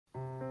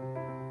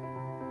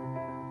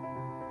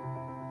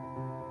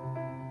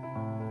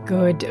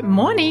Good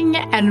morning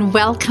and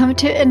welcome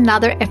to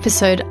another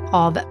episode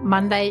of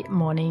Monday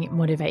Morning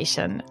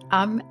Motivation.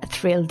 I'm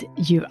thrilled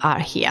you are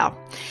here.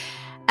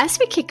 As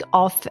we kick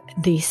off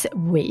this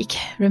week,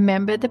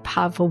 remember the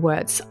powerful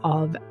words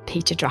of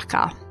Peter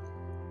Drucker.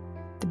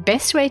 The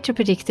best way to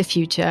predict the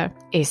future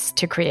is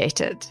to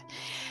create it.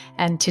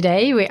 And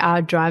today we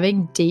are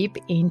driving deep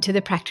into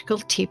the practical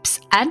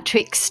tips and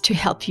tricks to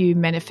help you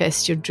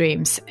manifest your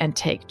dreams and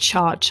take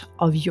charge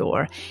of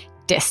your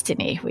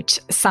destiny, which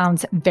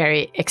sounds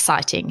very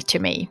exciting to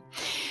me.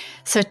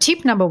 So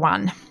tip number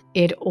 1,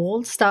 it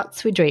all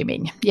starts with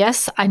dreaming.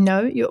 Yes, I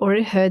know you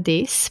already heard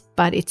this,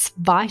 but it's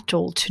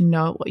vital to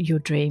know what your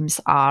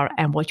dreams are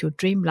and what your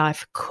dream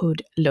life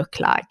could look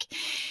like.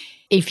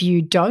 If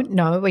you don't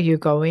know where you're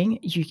going,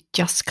 you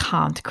just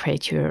can't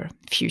create your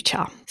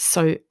future.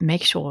 So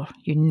make sure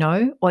you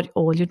know what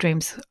all your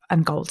dreams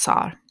and goals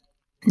are.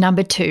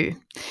 Number 2,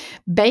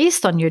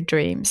 based on your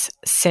dreams,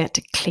 set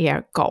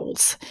clear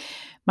goals.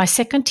 My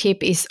second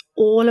tip is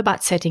all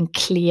about setting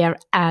clear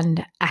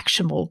and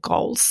actionable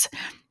goals.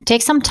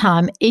 Take some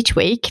time each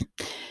week.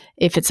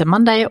 If it's a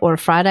Monday or a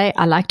Friday,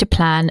 I like to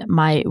plan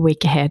my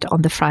week ahead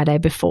on the Friday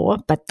before,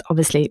 but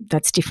obviously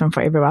that's different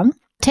for everyone.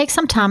 Take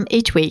some time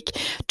each week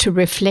to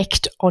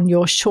reflect on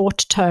your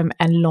short-term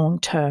and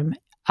long-term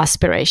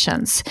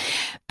aspirations.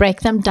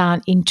 Break them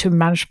down into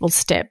manageable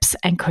steps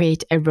and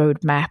create a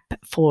roadmap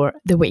for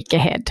the week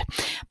ahead.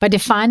 By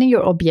defining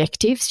your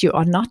objectives, you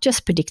are not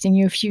just predicting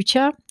your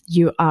future,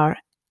 you are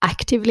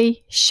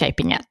actively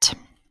shaping it.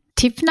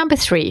 Tip number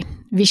 3,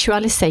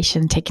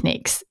 visualization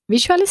techniques.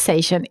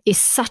 Visualization is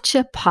such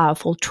a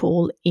powerful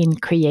tool in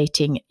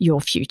creating your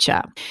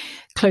future.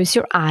 Close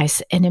your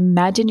eyes and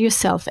imagine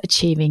yourself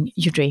achieving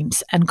your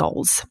dreams and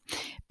goals.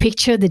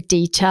 Picture the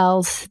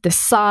details, the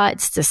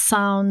sights, the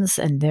sounds,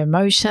 and the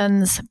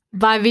emotions.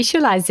 By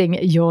visualizing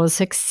your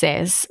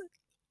success,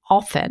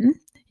 often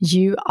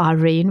you are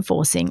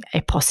reinforcing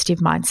a positive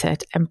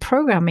mindset and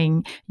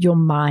programming your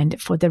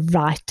mind for the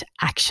right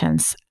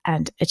actions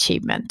and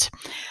achievement.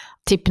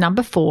 Tip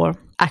number 4,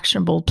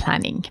 actionable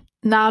planning.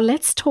 Now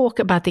let's talk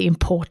about the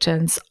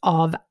importance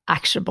of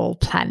actionable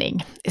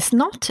planning. It's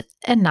not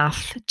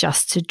enough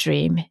just to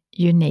dream,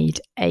 you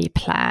need a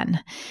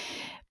plan.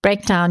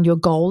 Break down your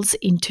goals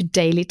into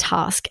daily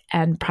tasks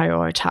and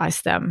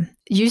prioritize them.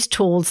 Use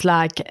tools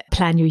like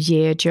Plan Your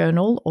Year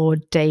Journal or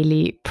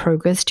Daily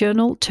Progress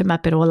Journal to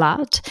map it all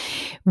out.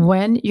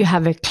 When you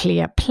have a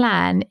clear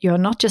plan, you're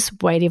not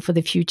just waiting for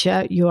the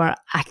future, you are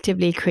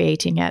actively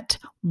creating it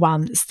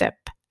one step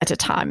at a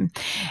time.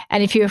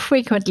 And if you're a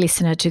frequent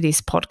listener to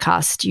this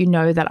podcast, you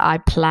know that I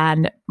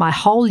plan my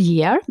whole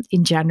year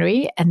in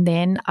January and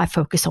then I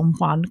focus on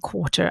one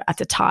quarter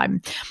at a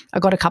time. I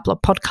got a couple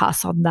of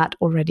podcasts on that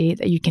already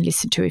that you can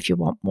listen to if you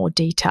want more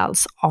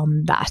details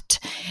on that.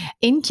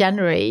 In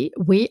January,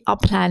 we are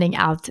planning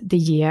out the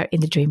year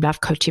in the Dream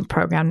Life Coaching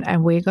Program,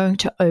 and we're going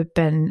to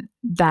open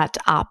that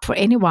up for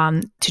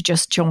anyone to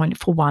just join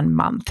for 1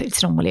 month.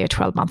 It's normally a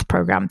 12-month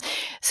program,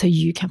 so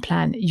you can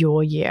plan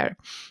your year.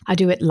 I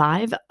do it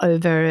live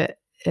over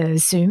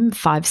Zoom,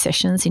 5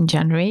 sessions in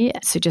January.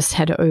 So just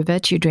head over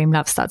to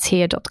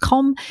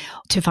dreamlovestartshere.com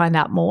to find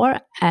out more,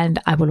 and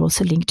I will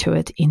also link to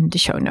it in the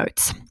show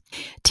notes.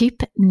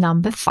 Tip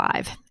number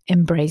 5,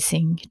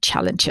 embracing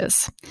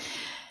challenges.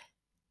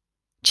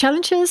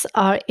 Challenges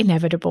are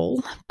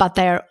inevitable, but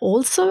they are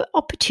also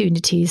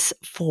opportunities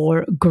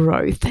for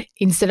growth.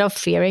 Instead of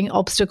fearing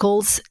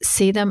obstacles,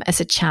 see them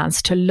as a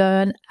chance to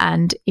learn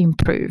and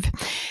improve.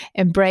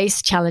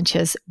 Embrace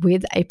challenges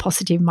with a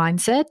positive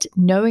mindset,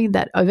 knowing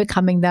that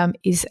overcoming them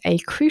is a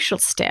crucial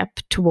step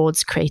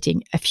towards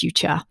creating a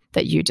future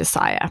that you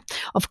desire.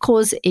 Of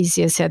course,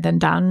 easier said than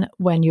done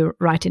when you're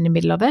right in the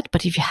middle of it,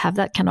 but if you have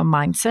that kind of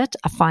mindset,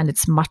 I find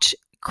it's much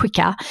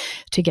quicker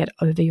to get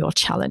over your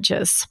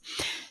challenges.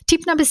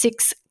 Tip number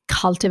 6,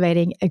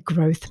 cultivating a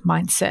growth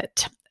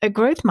mindset. A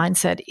growth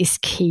mindset is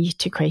key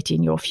to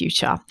creating your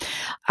future.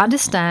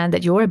 Understand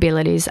that your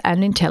abilities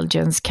and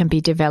intelligence can be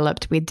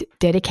developed with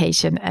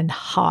dedication and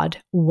hard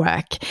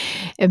work.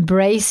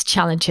 Embrace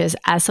challenges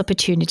as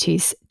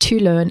opportunities to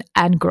learn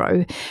and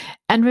grow.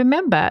 And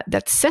remember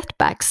that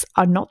setbacks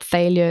are not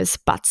failures,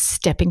 but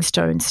stepping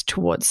stones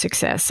towards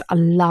success. I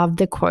love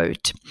the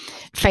quote.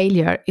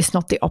 Failure is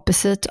not the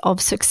opposite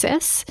of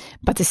success,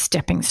 but a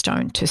stepping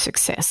stone to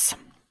success.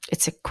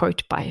 It's a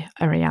quote by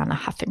Arianna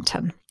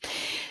Huffington.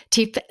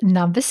 Tip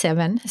number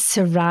 7,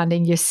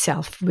 surrounding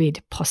yourself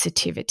with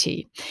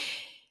positivity.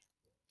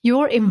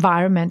 Your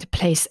environment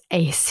plays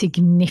a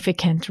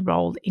significant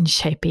role in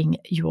shaping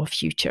your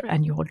future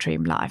and your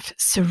dream life.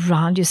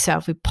 Surround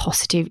yourself with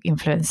positive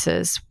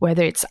influences,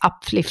 whether it's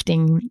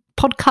uplifting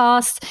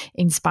podcasts,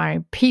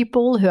 inspiring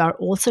people who are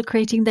also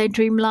creating their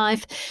dream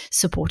life,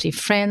 supportive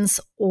friends,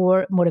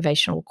 or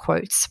motivational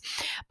quotes.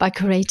 By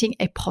creating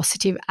a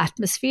positive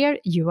atmosphere,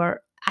 you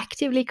are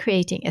actively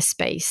creating a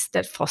space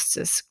that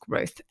fosters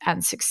growth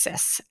and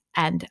success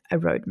and a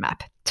roadmap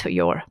to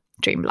your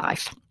dream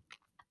life.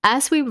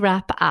 As we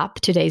wrap up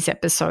today's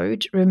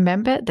episode,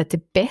 remember that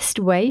the best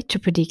way to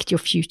predict your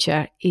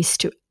future is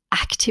to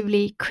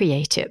actively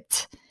create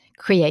it.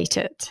 create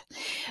it.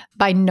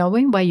 By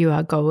knowing where you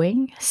are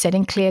going,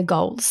 setting clear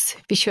goals,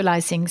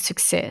 visualizing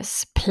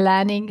success,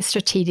 planning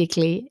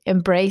strategically,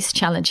 embrace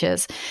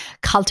challenges,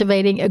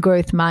 cultivating a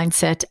growth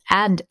mindset,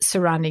 and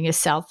surrounding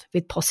yourself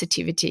with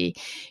positivity,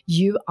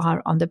 you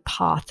are on the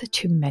path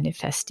to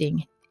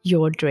manifesting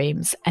your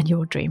dreams and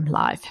your dream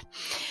life.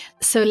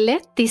 So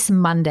let this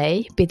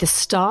Monday be the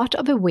start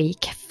of a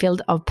week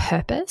filled of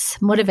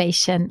purpose,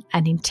 motivation,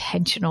 and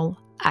intentional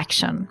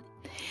action.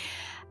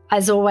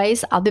 As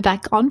always, I'll be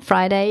back on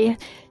Friday.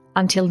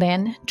 Until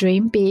then,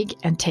 dream big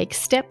and take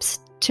steps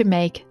to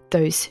make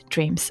those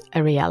dreams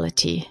a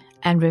reality.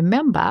 And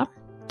remember,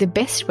 the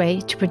best way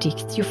to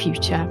predict your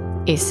future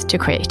is to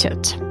create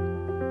it.